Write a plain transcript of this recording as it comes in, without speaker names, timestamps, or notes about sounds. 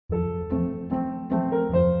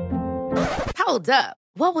Hold up.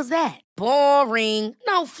 What was that? Boring.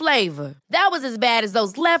 No flavor. That was as bad as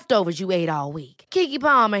those leftovers you ate all week. Keke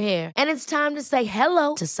Palmer here, and it's time to say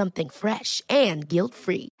hello to something fresh and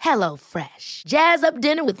guilt-free. Hello Fresh. Jazz up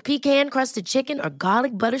dinner with pecan-crusted chicken or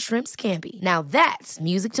garlic butter shrimp scampi. Now that's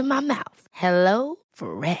music to my mouth. Hello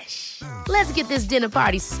Fresh. Let's get this dinner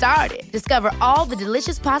party started. Discover all the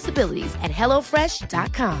delicious possibilities at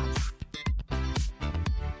hellofresh.com.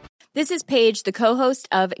 This is Paige, the co-host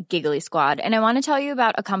of Giggly Squad, and I want to tell you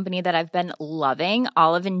about a company that I've been loving,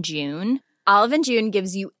 Olive & June. Olive & June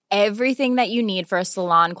gives you everything that you need for a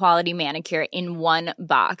salon-quality manicure in one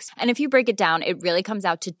box. And if you break it down, it really comes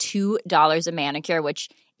out to $2 a manicure, which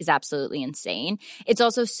is absolutely insane. It's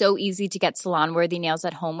also so easy to get salon-worthy nails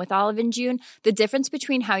at home with Olive & June. The difference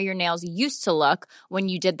between how your nails used to look when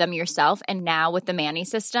you did them yourself and now with the Mani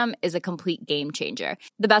system is a complete game changer.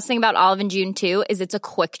 The best thing about Olive & June, too, is it's a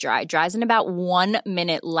quick dry. Dries in about 1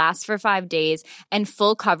 minute, lasts for 5 days, and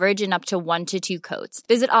full coverage in up to 1 to 2 coats.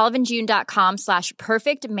 Visit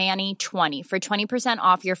oliveandjune.com/perfectmani20 for 20%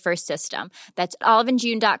 off your first system. That's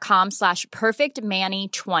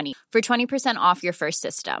oliveandjune.com/perfectmani20 for 20% off your first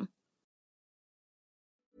system.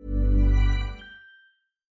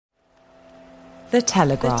 The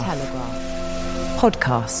Telegraph.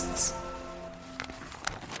 Podcasts.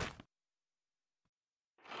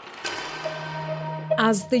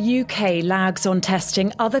 As the UK lags on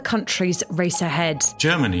testing, other countries race ahead.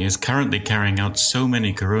 Germany is currently carrying out so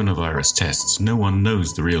many coronavirus tests, no one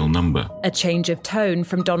knows the real number. A change of tone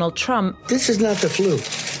from Donald Trump. This is not the flu.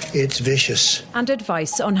 It's vicious. And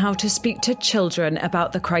advice on how to speak to children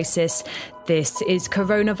about the crisis. This is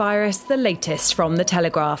Coronavirus, the latest from The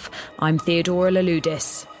Telegraph. I'm Theodora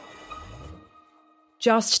Louloudis.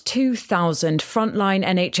 Just 2,000 frontline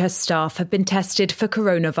NHS staff have been tested for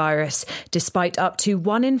coronavirus, despite up to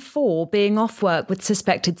 1 in 4 being off work with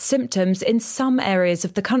suspected symptoms in some areas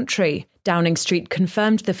of the country. Downing Street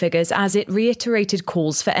confirmed the figures as it reiterated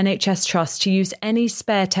calls for NHS Trust to use any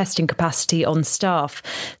spare testing capacity on staff.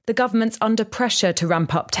 The government's under pressure to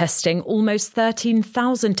ramp up testing. Almost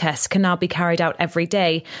 13,000 tests can now be carried out every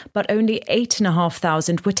day, but only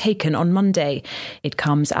 8,500 were taken on Monday. It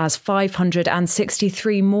comes as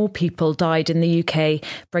 563 more people died in the UK,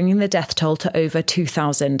 bringing the death toll to over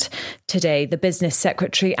 2,000. Today, the Business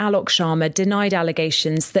Secretary Alok Sharma denied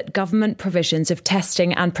allegations that government provisions of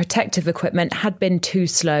testing and protective equipment had been too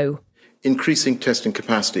slow. Increasing testing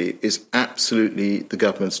capacity is absolutely the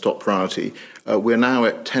government's top priority. We're now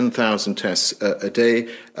at 10,000 tests a day.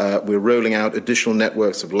 We're rolling out additional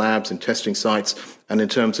networks of labs and testing sites. And in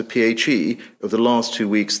terms of PHE, over the last 2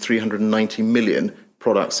 weeks, 390 million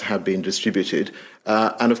products have been distributed.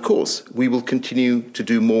 And of course, we will continue to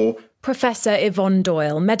do more. Professor Yvonne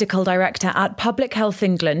Doyle, Medical Director at Public Health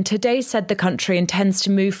England, today said the country intends to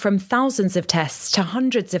move from thousands of tests to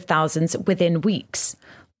hundreds of thousands within weeks.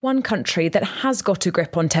 One country that has got a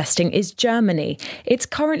grip on testing is Germany. It's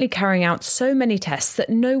currently carrying out so many tests that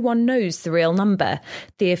no one knows the real number.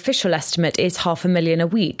 The official estimate is 500,000 a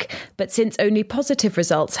week, but since only positive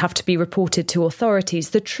results have to be reported to authorities,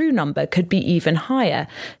 the true number could be even higher.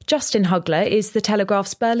 Justin Hugler is The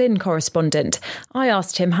Telegraph's Berlin correspondent. I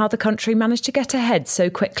asked him how the country managed to get ahead so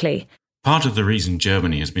quickly. Part of the reason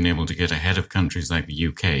Germany has been able to get ahead of countries like the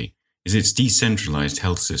UK is its decentralised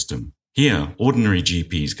health system. Here, ordinary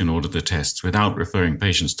GPs can order the tests without referring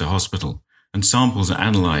patients to hospital, and samples are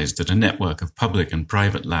analysed at a network of public and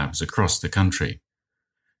private labs across the country.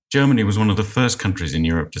 Germany was one of the first countries in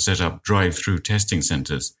Europe to set up drive-through testing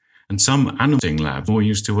centres, and some animal testing labs more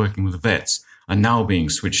used to working with vets are now being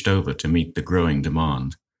switched over to meet the growing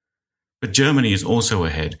demand. But Germany is also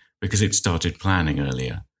ahead because it started planning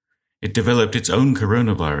earlier. It developed its own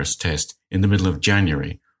coronavirus test in the middle of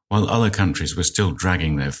January, while other countries were still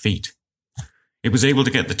dragging their feet. It was able to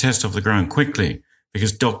get the test off the ground quickly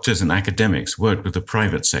because doctors and academics worked with the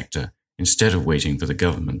private sector instead of waiting for the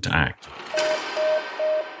government to act.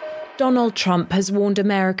 Donald Trump has warned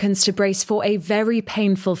Americans to brace for a very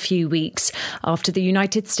painful few weeks after the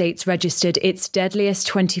United States registered its deadliest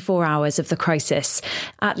 24 hours of the crisis.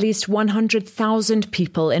 At least 100,000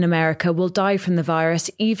 people in America will die from the virus,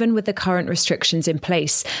 even with the current restrictions in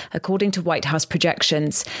place, according to White House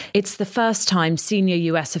projections. It's the first time senior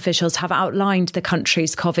US officials have outlined the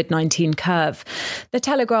country's COVID-19 curve. The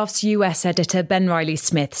Telegraph's US editor Ben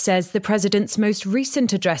Riley-Smith says the president's most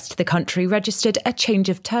recent address to the country registered a change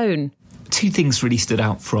of tone. Two things really stood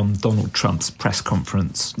out from Donald Trump's press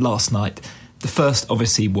conference last night. The first,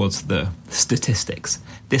 obviously, was the statistics.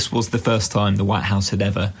 This was the first time the White House had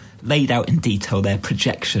ever laid out in detail their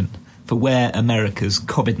projection for where America's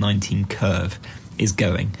COVID-19 curve is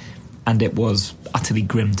going. And it was utterly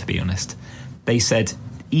grim, to be honest. They said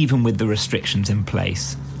even with the restrictions in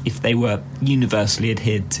place, if they were universally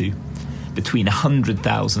adhered to, between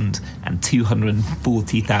 100,000 and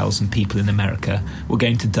 240,000 people in America were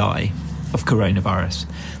going to die of coronavirus.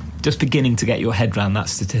 Just beginning to get your head around that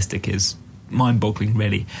statistic is mind-boggling,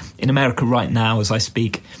 really. In America right now, as I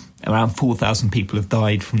speak, around 4,000 people have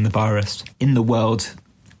died from the virus. In the world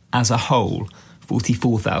as a whole,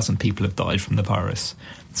 44,000 people have died from the virus.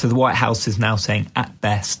 So the White House is now saying, at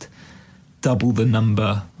best, double the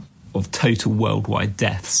number of total worldwide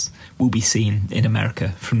deaths will be seen in America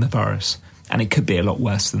from the virus, and it could be a lot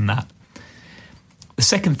worse than that. The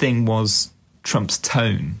second thing was Trump's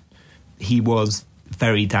tone. He was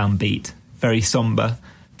very downbeat, very sombre,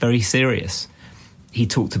 very serious. He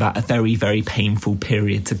talked about a very, very painful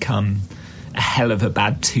period to come, a hell of a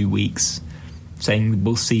bad 2 weeks, saying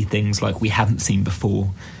we'll see things like we haven't seen before.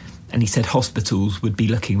 And he said hospitals would be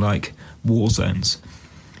looking like war zones.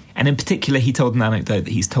 And in particular, he told an anecdote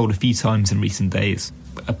that he's told a few times in recent days,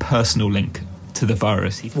 a personal link to the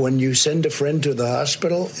virus. When you send a friend to the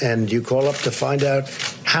hospital and you call up to find out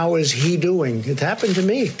how is he doing, it happened to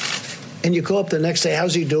me. And you call up the next day,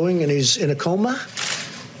 how's he doing? And he's in a coma?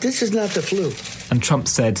 This is not the flu. And Trump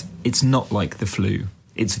said, it's not like the flu,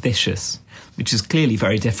 it's vicious, which is clearly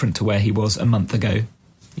very different to where he was a month ago.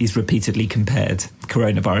 He's repeatedly compared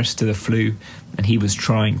coronavirus to the flu, and he was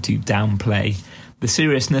trying to downplay the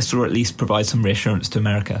seriousness, or at least provide some reassurance to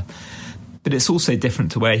America. But it's also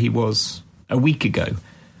different to where he was a week ago,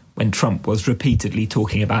 when Trump was repeatedly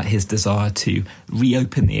talking about his desire to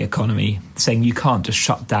reopen the economy, saying you can't just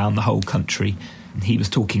shut down the whole country. He was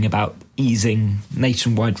talking about easing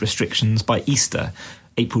nationwide restrictions by Easter,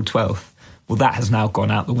 April 12th. Well, that has now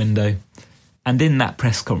gone out the window. And in that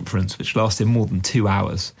press conference, which lasted more than 2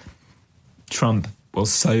 hours, Trump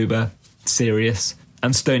was sober, serious,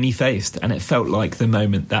 and stony-faced, and it felt like the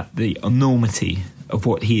moment that the enormity of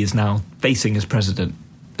what he is now facing as president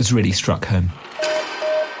has really struck home.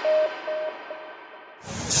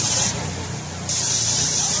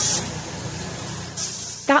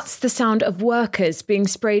 That's the sound of workers being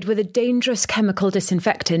sprayed with a dangerous chemical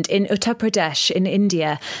disinfectant in Uttar Pradesh in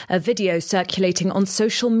India, a video circulating on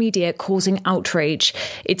social media causing outrage.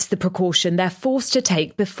 It's the precaution they're forced to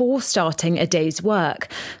take before starting a day's work.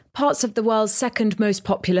 Parts of the world's second most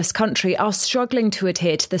populous country are struggling to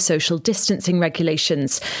adhere to the social distancing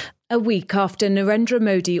regulations. A week after Narendra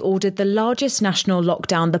Modi ordered the largest national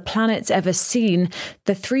lockdown the planet's ever seen,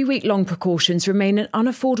 the 3-week-long precautions remain an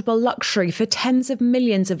unaffordable luxury for tens of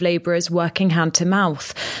millions of labourers working hand to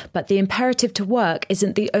mouth. But the imperative to work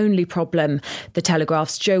isn't the only problem. The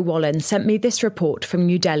Telegraph's Joe Wallen sent me this report from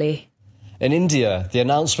New Delhi. In India, the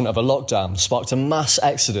announcement of a lockdown sparked a mass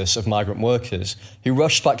exodus of migrant workers who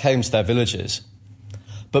rushed back home to their villages.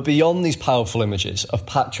 But beyond these powerful images of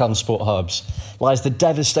packed transport hubs lies the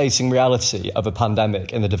devastating reality of a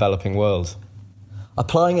pandemic in the developing world.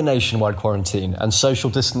 Applying a nationwide quarantine and social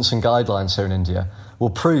distancing guidelines here in India will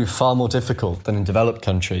prove far more difficult than in developed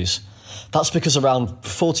countries. That's because around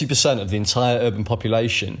 40% of the entire urban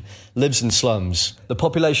population lives in slums. The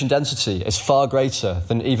population density is far greater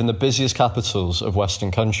than even the busiest capitals of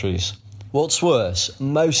Western countries. What's worse,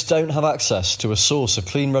 most don't have access to a source of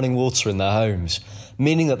clean running water in their homes,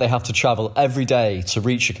 meaning that they have to travel every day to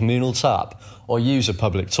reach a communal tap or use a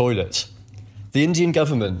public toilet. The Indian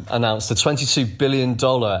government announced a $22 billion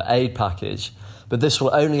aid package, but this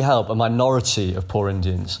will only help a minority of poor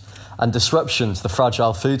Indians, and disruption to the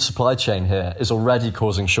fragile food supply chain here is already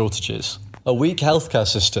causing shortages. A weak healthcare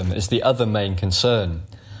system is the other main concern.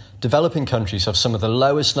 Developing countries have some of the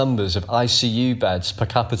lowest numbers of ICU beds per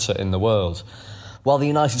capita in the world. While the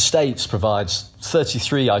United States provides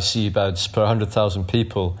 33 ICU beds per 100,000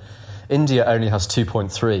 people, India only has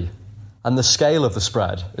 2.3. And the scale of the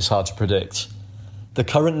spread is hard to predict. The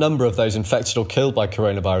current number of those infected or killed by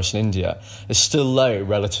coronavirus in India is still low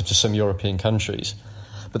relative to some European countries.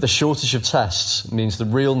 But the shortage of tests means the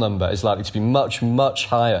real number is likely to be much, much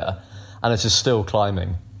higher, and it is still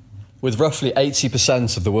climbing. With roughly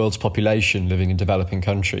 80% of the world's population living in developing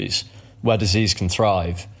countries, where disease can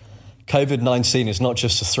thrive, COVID-19 is not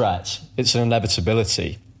just a threat, it's an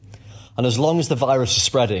inevitability. And as long as the virus is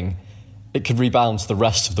spreading, it could rebound to the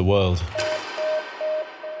rest of the world.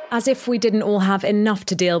 As if we didn't all have enough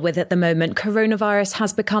to deal with at the moment, coronavirus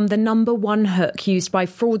has become the number one hook used by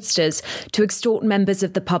fraudsters to extort members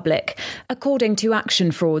of the public. According to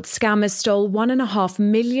Action Fraud, scammers stole £1.5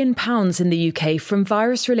 million in the UK from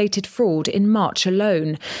virus-related fraud in March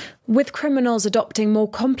alone. With criminals adopting more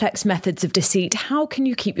complex methods of deceit, how can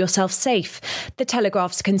you keep yourself safe? The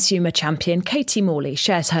Telegraph's consumer champion, Katie Morley,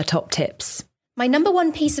 shares her top tips. My number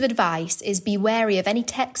one piece of advice is be wary of any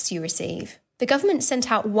texts you receive. The government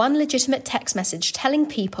sent out one legitimate text message telling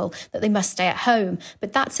people that they must stay at home,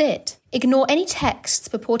 but that's it. Ignore any texts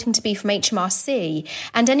purporting to be from HMRC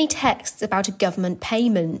and any texts about a government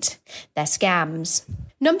payment. They're scams.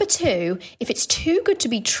 Number 2, if it's too good to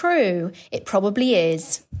be true, it probably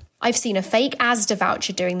is. I've seen a fake Asda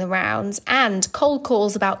voucher doing the rounds and cold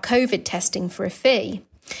calls about COVID testing for a fee.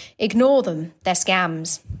 Ignore them, they're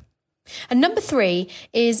scams. And number 3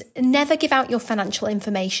 is never give out your financial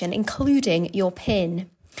information, including your PIN.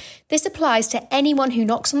 This applies to anyone who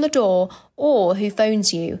knocks on the door or who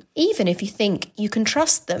phones you, even if you think you can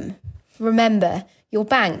trust them. Remember, your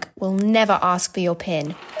bank will never ask for your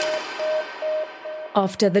PIN.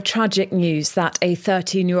 After the tragic news that a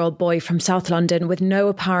 13-year-old boy from South London with no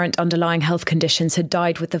apparent underlying health conditions had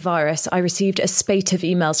died with the virus, I received a spate of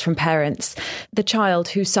emails from parents. The child,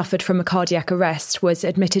 who suffered from a cardiac arrest, was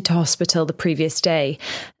admitted to hospital the previous day.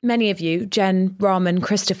 Many of you, Jen, Raman,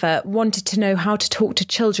 Christopher, wanted to know how to talk to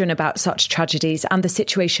children about such tragedies and the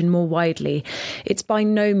situation more widely. It's by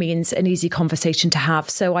no means an easy conversation to have,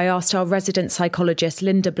 so I asked our resident psychologist,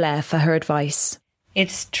 Linda Blair, for her advice.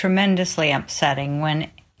 It's tremendously upsetting when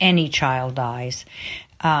any child dies.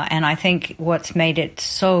 And I think what's made it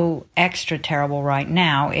so extra terrible right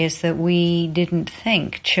now is that we didn't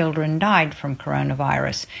think children died from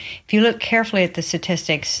coronavirus. If you look carefully at the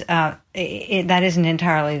statistics, that isn't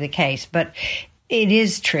entirely the case, but it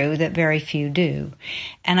is true that very few do.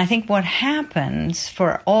 And I think what happens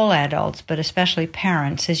for all adults, but especially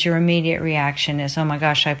parents, is your immediate reaction is, oh my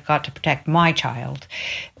gosh, I've got to protect my child,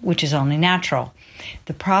 which is only natural.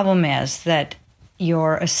 The problem is that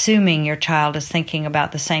you're assuming your child is thinking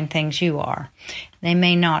about the same things you are. They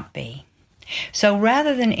may not be. So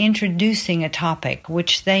rather than introducing a topic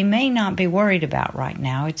which they may not be worried about right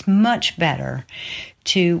now, it's much better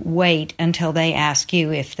to wait until they ask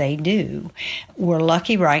you if they do. We're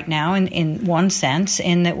lucky right now in one sense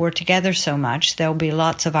in that we're together so much. There'll be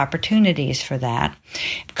lots of opportunities for that.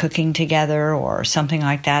 Cooking together or something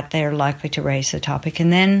like that, they're likely to raise the topic.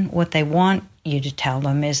 And then what they want you to tell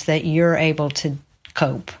them is that you're able to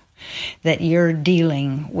cope, that you're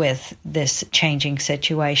dealing with this changing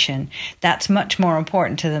situation. That's much more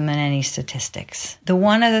important to them than any statistics. The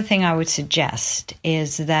one other thing I would suggest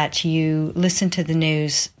is that you listen to the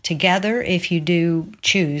news together if you do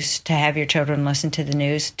choose to have your children listen to the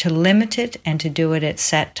news, to limit it and to do it at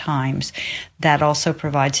set times. That also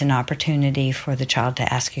provides an opportunity for the child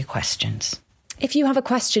to ask you questions. If you have a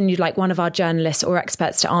question you'd like one of our journalists or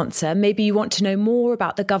experts to answer, maybe you want to know more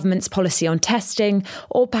about the government's policy on testing,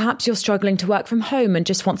 or perhaps you're struggling to work from home and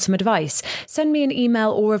just want some advice, send me an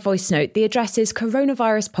email or a voice note. The address is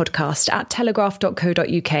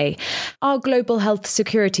coronaviruspodcast@telegraph.co.uk. Our global health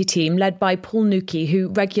security team, led by Paul Nuki, who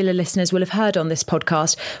regular listeners will have heard on this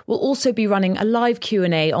podcast, will also be running a live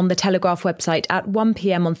Q&A on the Telegraph website at 1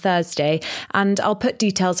 p.m. on Thursday, and I'll put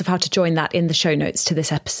details of how to join that in the show notes to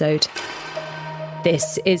this episode.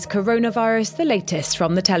 This is Coronavirus, the latest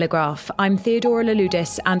from The Telegraph. I'm Theodora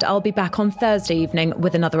Louloudis, and I'll be back on Thursday evening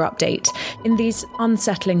with another update. In these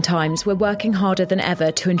unsettling times, we're working harder than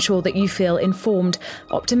ever to ensure that you feel informed,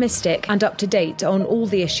 optimistic, and up to date on all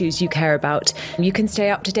the issues you care about. You can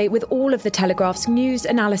stay up to date with all of The Telegraph's news,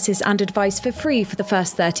 analysis, and advice for free for the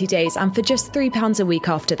first 30 days, and for just £3 a week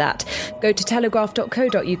after that. Go to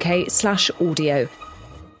telegraph.co.uk/audio.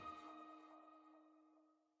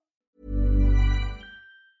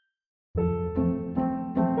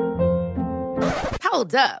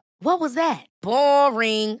 Hold up. What was that?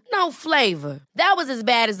 Boring. No flavor. That was as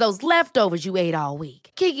bad as those leftovers you ate all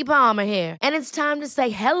week. Keke Palmer here, and it's time to say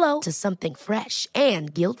hello to something fresh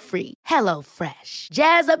and guilt-free. Hello Fresh.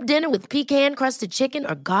 Jazz up dinner with pecan-crusted chicken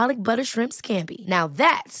or garlic butter shrimp scampi. Now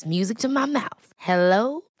that's music to my mouth.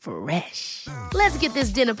 Hello Fresh. Let's get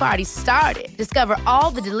this dinner party started. Discover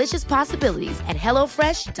all the delicious possibilities at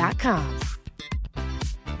HelloFresh.com.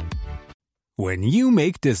 When you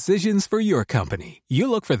make decisions for your company,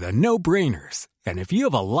 you look for the no-brainers. And if you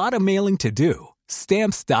have a lot of mailing to do,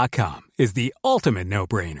 Stamps.com is the ultimate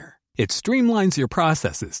no-brainer. It streamlines your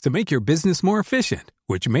processes to make your business more efficient,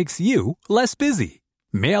 which makes you less busy.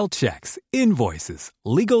 Mail checks, invoices,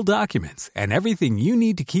 legal documents, and everything you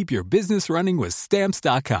need to keep your business running with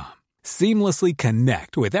Stamps.com. Seamlessly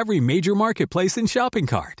connect with every major marketplace and shopping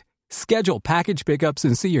cart. Schedule package pickups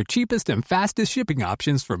and see your cheapest and fastest shipping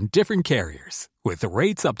options from different carriers, with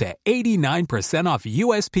rates up to 89% off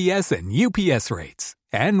USPS and UPS rates.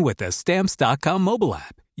 And with the Stamps.com mobile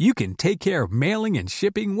app, you can take care of mailing and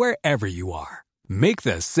shipping wherever you are. Make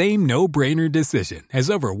the same no-brainer decision as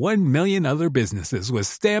over 1 million other businesses with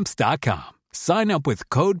Stamps.com. Sign up with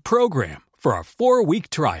code PROGRAM for a 4-week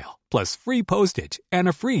trial. plus free postage and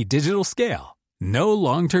a free digital scale. No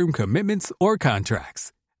long-term commitments or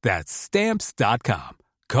contracts. That's Stamps.com.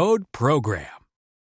 Code PROGRAM.